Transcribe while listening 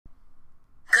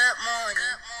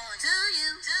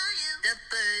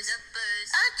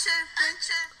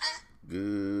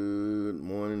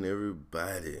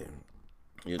everybody?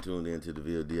 You're tuned into the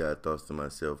VLDI Thoughts to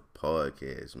Myself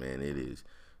podcast, man. It is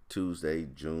Tuesday,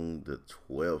 June the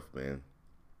 12th, man.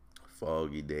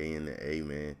 Foggy day in the A,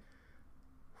 man.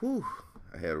 Whew.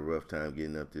 I had a rough time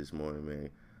getting up this morning, man.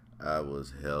 I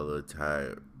was hella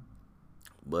tired.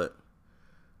 But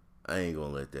I ain't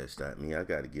gonna let that stop me. I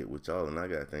gotta get with y'all, and I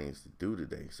got things to do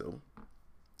today. So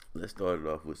let's start it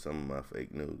off with some of my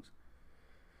fake news.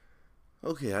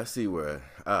 Okay, I see where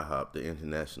IHOP, the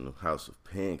International House of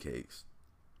Pancakes,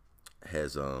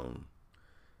 has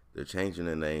they're changing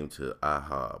the name to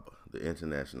IHOB, the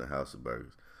International House of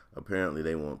Burgers. Apparently,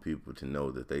 they want people to know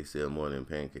that they sell more than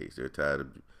pancakes. They're tired of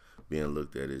being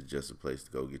looked at as just a place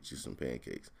to go get you some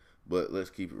pancakes. But let's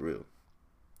keep it real.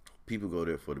 People go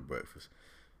there for the breakfast.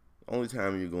 Only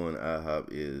time you're going to IHOP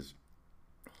is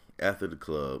after the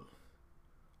club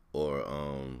or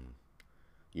on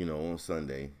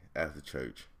Sunday after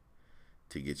church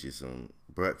to get you some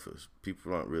breakfast.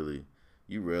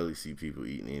 You rarely see people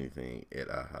eating anything at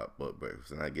IHOP but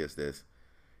breakfast. And I guess that's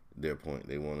their point.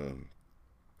 They want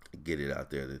to get it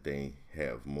out there that they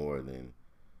have more than,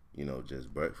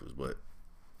 just breakfast. But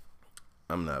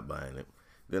I'm not buying it.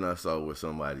 Then I saw where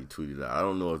somebody tweeted out, I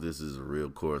don't know if this is a real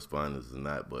correspondence or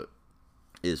not, but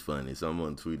it's funny.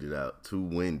 Someone tweeted out to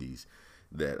Wendy's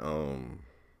that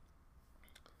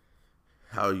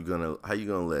how you gonna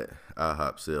let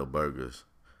IHOP sell burgers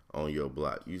on your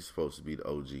block? You're supposed to be the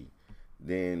OG.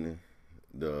 Then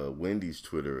the Wendy's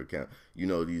Twitter account,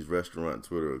 these restaurant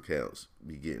Twitter accounts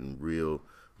be getting real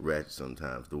ratchet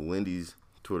sometimes. The Wendy's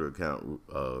Twitter account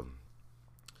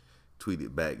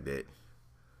tweeted back that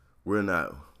we're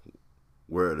not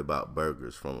worried about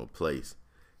burgers from a place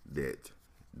that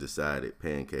decided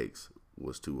pancakes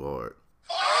was too hard.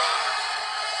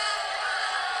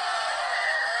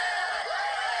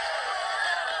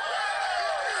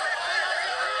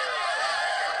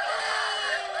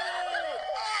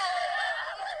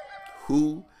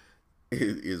 Who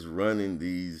is running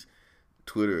these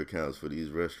Twitter accounts for these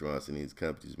restaurants and these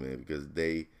companies, man? Because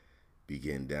they be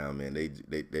getting down, man.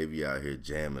 They be out here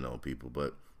jamming on people.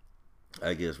 But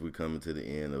I guess we're coming to the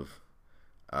end of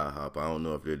IHOP. I don't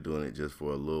know if they're doing it just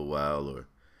for a little while or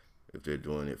if they're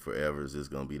doing it forever. Is this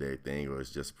going to be their thing or it's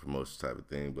just a promotion type of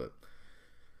thing? But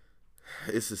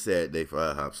it's a sad day for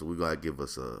IHOP, so we're going to give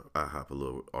us IHOP a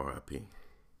little RIP.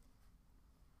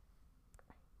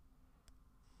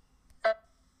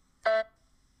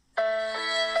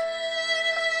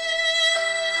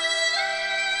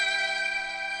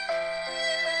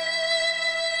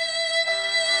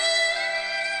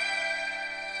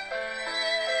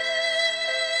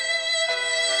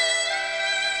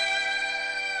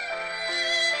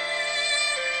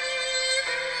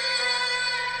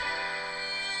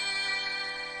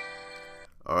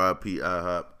 RIP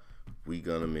IHOP, we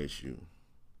gonna miss you.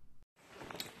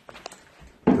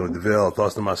 Yo, DeVille,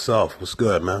 thoughts to myself. What's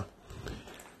good, man?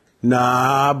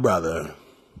 Nah, brother.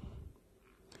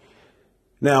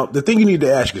 Now, the thing you need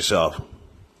to ask yourself,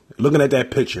 looking at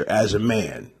that picture as a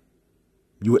man,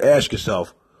 you would ask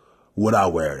yourself, would I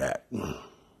wear that?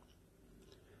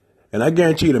 And I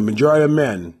guarantee you the majority of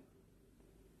men,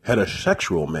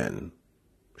 heterosexual men,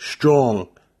 strong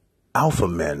alpha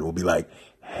men will be like,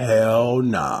 hell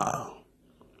nah.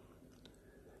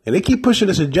 And they keep pushing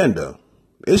this agenda.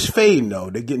 It's fading though.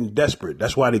 They're getting desperate.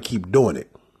 That's why they keep doing it.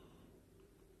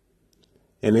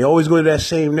 And they always go to that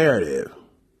same narrative.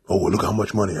 Oh, well, look how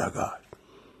much money I got.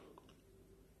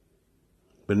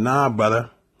 But nah,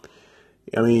 brother.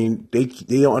 I mean, they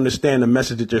don't understand the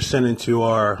message that they're sending to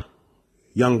our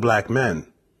young black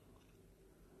men.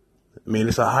 I mean,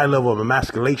 it's a high level of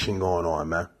emasculation going on,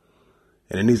 man.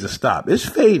 And it needs to stop. It's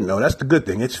fading, though. That's the good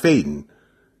thing. It's fading.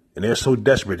 And they're so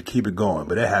desperate to keep it going.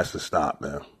 But it has to stop,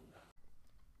 man.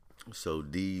 So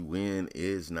D-Win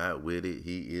is not with it.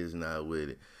 He is not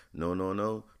with it.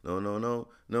 No.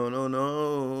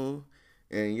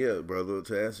 And yeah, brother,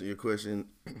 to answer your question,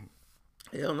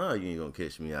 hell no, you ain't going to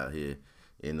catch me out here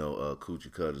in no coochie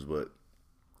cutters. But,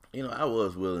 I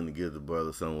was willing to give the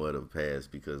brother somewhat of a pass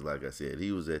because, like I said,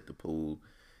 he was at the pool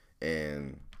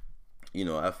and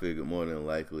I figured more than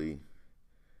likely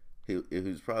he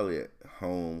was probably at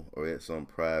home or at some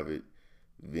private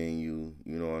venue,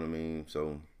 you know what I mean?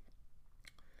 So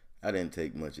I didn't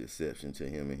take much exception to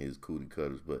him and his cootie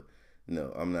cutters, but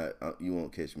no, I'm not, you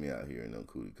won't catch me out here in no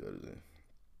cootie cutters. And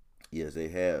yes, they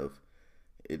have,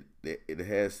 it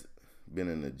has been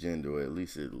an agenda, or at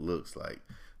least it looks like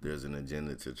there's an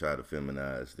agenda to try to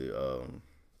feminize the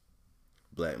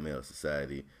black male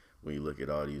society. When you look at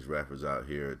all these rappers out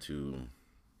here that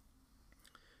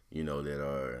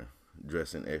are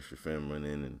dressing extra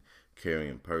feminine and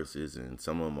carrying purses, and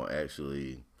some of them are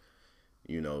actually,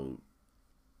 you know,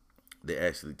 they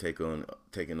actually taking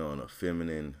on a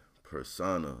feminine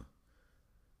persona,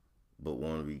 but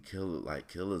want to be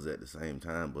killers at the same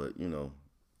time. But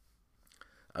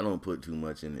I don't put too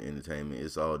much in the entertainment.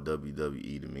 It's all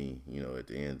WWE to me. At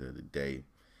the end of the day,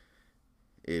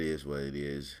 it is what it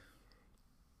is.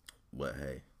 But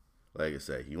hey, like I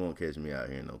say, you won't catch me out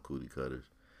here in no cootie cutters.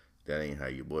 That ain't how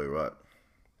your boy rock.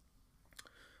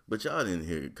 But y'all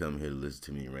didn't come here to listen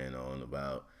to me rant on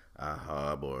about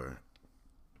IHOB or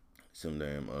some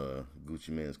damn Gucci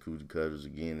Mane's cootie cutters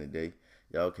again today.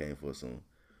 Y'all came for some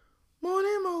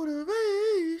morning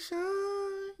motivation.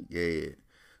 Yeah.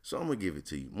 So I'm going to give it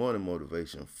to you. Morning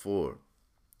motivation for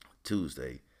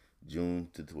Tuesday, June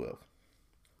the 12th.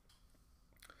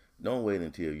 Don't wait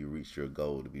until you reach your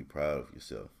goal to be proud of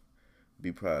yourself.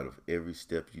 Be proud of every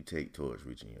step you take towards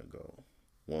reaching your goal.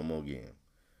 One more again.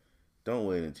 Don't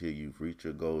wait until you've reached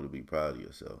your goal to be proud of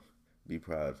yourself. Be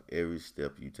proud of every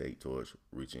step you take towards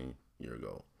reaching your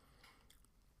goal.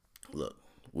 Look,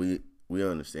 we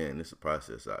understand it's a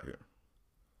process out here.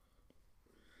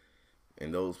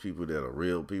 And those people that are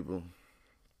real people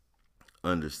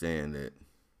understand that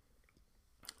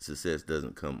success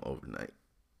doesn't come overnight.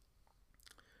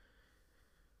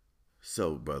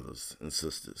 So, brothers and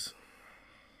sisters,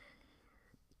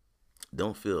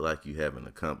 don't feel like you haven't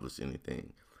accomplished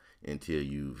anything until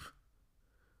you've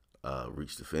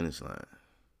reached the finish line.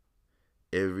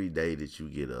 Every day that you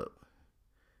get up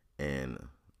and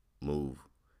move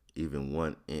even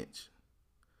 1 inch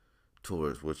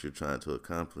towards what you're trying to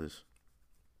accomplish,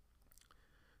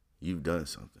 you've done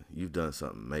something. You've done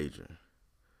something major.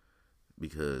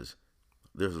 Because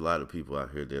there's a lot of people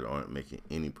out here that aren't making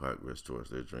any progress towards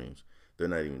their dreams. They're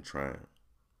not even trying.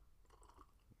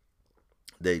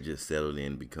 They just settled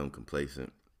in, become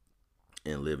complacent,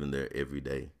 and living their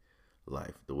everyday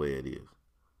life the way it is.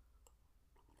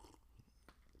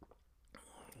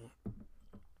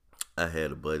 I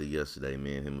had a buddy yesterday,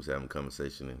 me and him was having a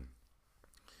conversation, and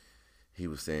he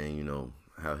was saying,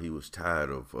 how he was tired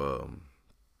of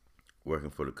working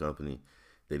for the company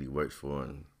that he works for,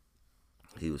 and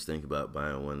he was thinking about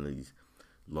buying one of these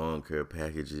lawn care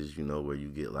packages, where you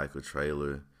get like a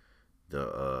trailer,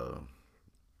 the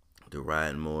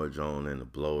riding mower drone and the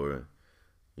blower,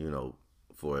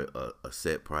 for a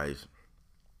set price,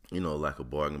 like a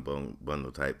bargain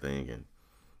bundle type thing, and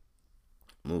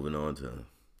moving on to,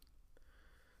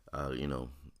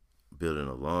 building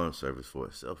a lawn service for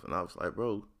itself. And I was like,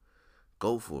 bro,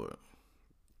 go for it.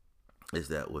 If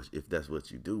that's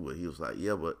what you do? But he was like,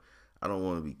 yeah, but I don't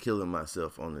want to be killing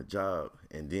myself on the job,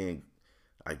 and then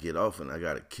I get off and I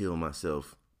got to kill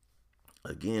myself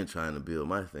again trying to build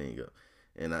my thing up.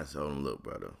 And I told him, look,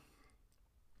 brother,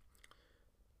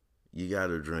 you got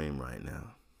a dream right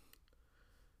now.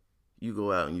 You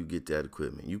go out and you get that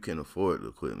equipment. You can afford the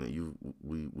equipment.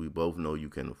 We both know you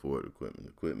can afford the equipment. The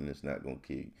equipment is not going to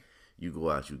kill you. You go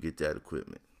out, you get that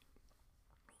equipment.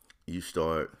 You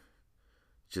start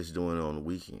just doing it on the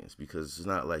weekends, because it's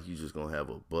not like you just going to have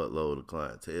a buttload of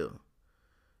clientele,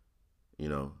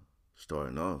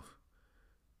 starting off.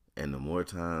 And the more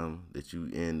time that you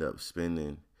end up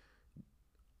spending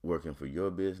working for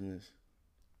your business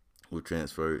will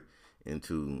transfer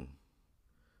into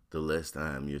the less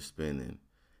time you're spending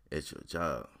at your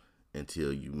job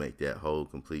until you make that whole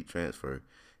complete transfer.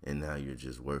 And now you're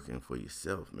just working for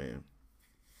yourself, man.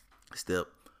 Step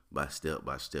by step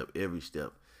by step. Every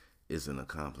step is an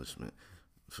accomplishment.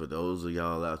 For those of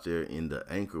y'all out there in the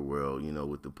anchor world,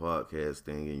 with the podcast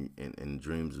thing and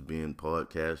dreams of being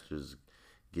podcasters,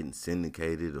 getting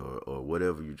syndicated or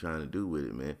whatever you're trying to do with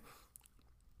it, man,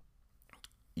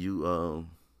 you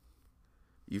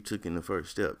took in the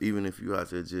first step. Even if you out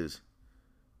there just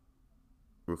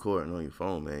recording on your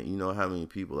phone, man, you know how many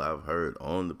people I've heard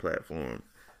on the platform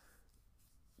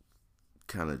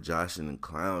kind of joshing and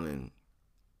clowning,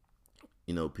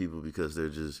 people because they're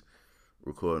just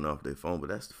recording off their phone. But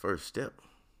that's the first step.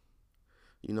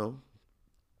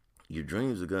 Your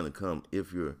dreams are going to come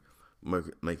if you're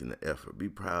making the effort. Be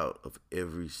proud of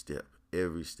every step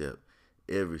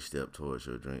towards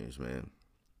your dreams, man.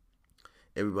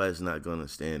 Everybody's not going to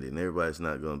stand it, and everybody's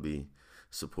not going to be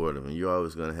supportive. And you're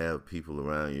always going to have people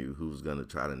around you who's going to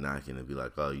try to knock it and be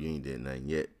like, oh, you ain't did nothing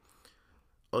yet.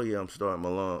 Oh, yeah, I'm starting a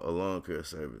lawn care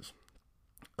service.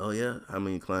 Oh, yeah, how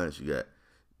many clients you got?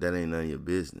 That ain't none of your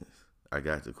business. I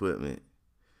got the equipment.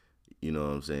 You know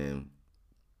what I'm saying?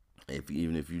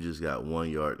 Even if you just got 1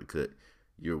 yard to cut,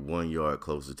 you're 1 yard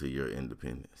closer to your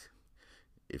independence.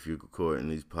 If you're recording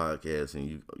these podcasts and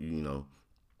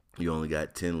you only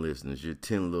got 10 listeners, you're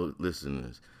 10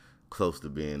 listeners close to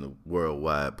being a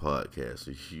worldwide podcast.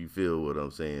 So you feel what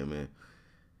I'm saying, man?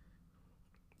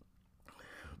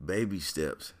 Baby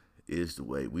steps is the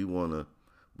way. We wanna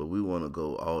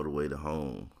go all the way to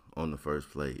home on the first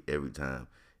play every time.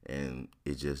 And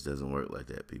it just doesn't work like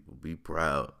that, people. Be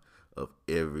proud of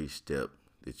every step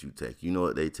that you take. You know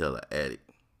what they tell an addict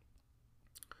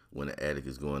when an addict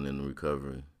is going into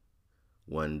recovery?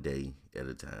 One day at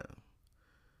a time.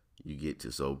 You get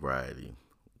to sobriety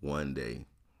one day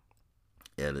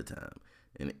at a time.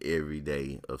 And every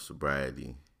day of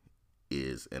sobriety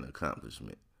is an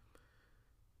accomplishment.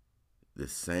 The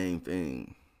same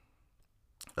thing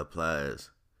applies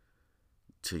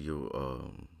to your,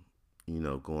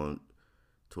 going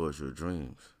towards your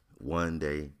dreams. One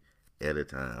day at a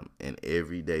time. And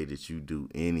every day that you do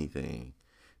anything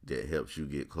that helps you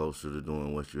get closer to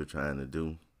doing what you're trying to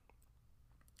do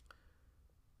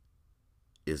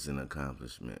is an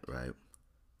accomplishment, right?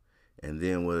 And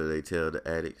then what do they tell the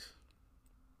addicts?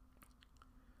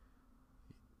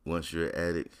 Once you're an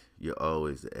addict, you're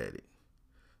always the addict.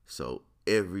 So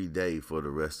every day for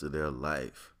the rest of their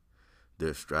life,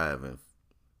 they're striving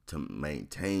to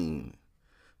maintain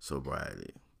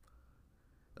sobriety.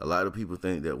 A lot of people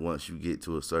think that once you get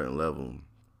to a certain level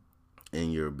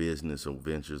in your business or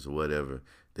ventures or whatever,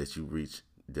 that you reach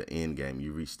the end game.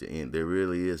 You reach the end. There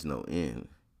really is no end.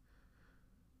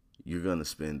 You're going to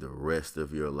spend the rest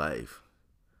of your life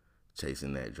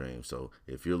chasing that dream. So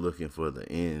if you're looking for the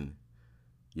end,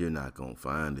 you're not going to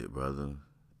find it, brother.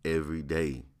 Every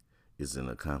day is an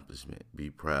accomplishment.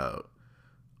 Be proud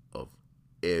of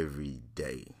every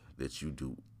day that you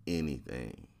do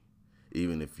anything.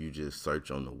 Even if you just search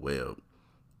on the web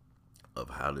of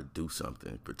how to do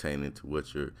something pertaining to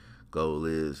what your goal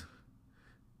is,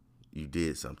 you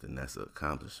did something. That's an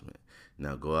accomplishment.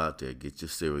 Now go out there, get your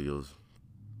cereals.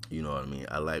 You know what I mean?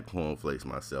 I like cornflakes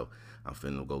myself. I'm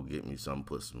finna go get me some,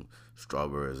 put some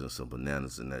strawberries and some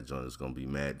bananas in that joint. It's gonna be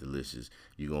mad delicious.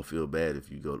 You're gonna feel bad if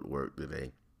you go to work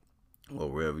today or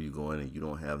wherever you're going and you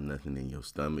don't have nothing in your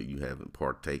stomach. You haven't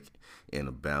partaken in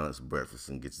a balanced breakfast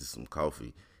and get you some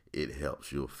coffee. It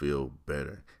helps. You'll feel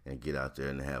better and get out there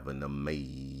and have an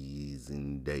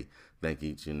amazing day. Thank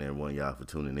each and every one of y'all for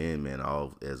tuning in, man.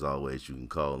 As always, you can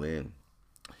call in.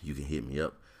 You can hit me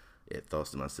up at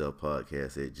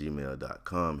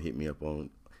thoughtstomyselfpodcast@gmail.com. Hit me up on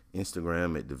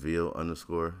Instagram at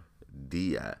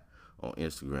DeVille_DI on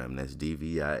Instagram. That's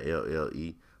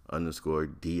DVILLE_DI on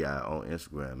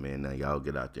Instagram, man. Now y'all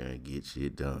get out there and get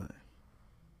shit done.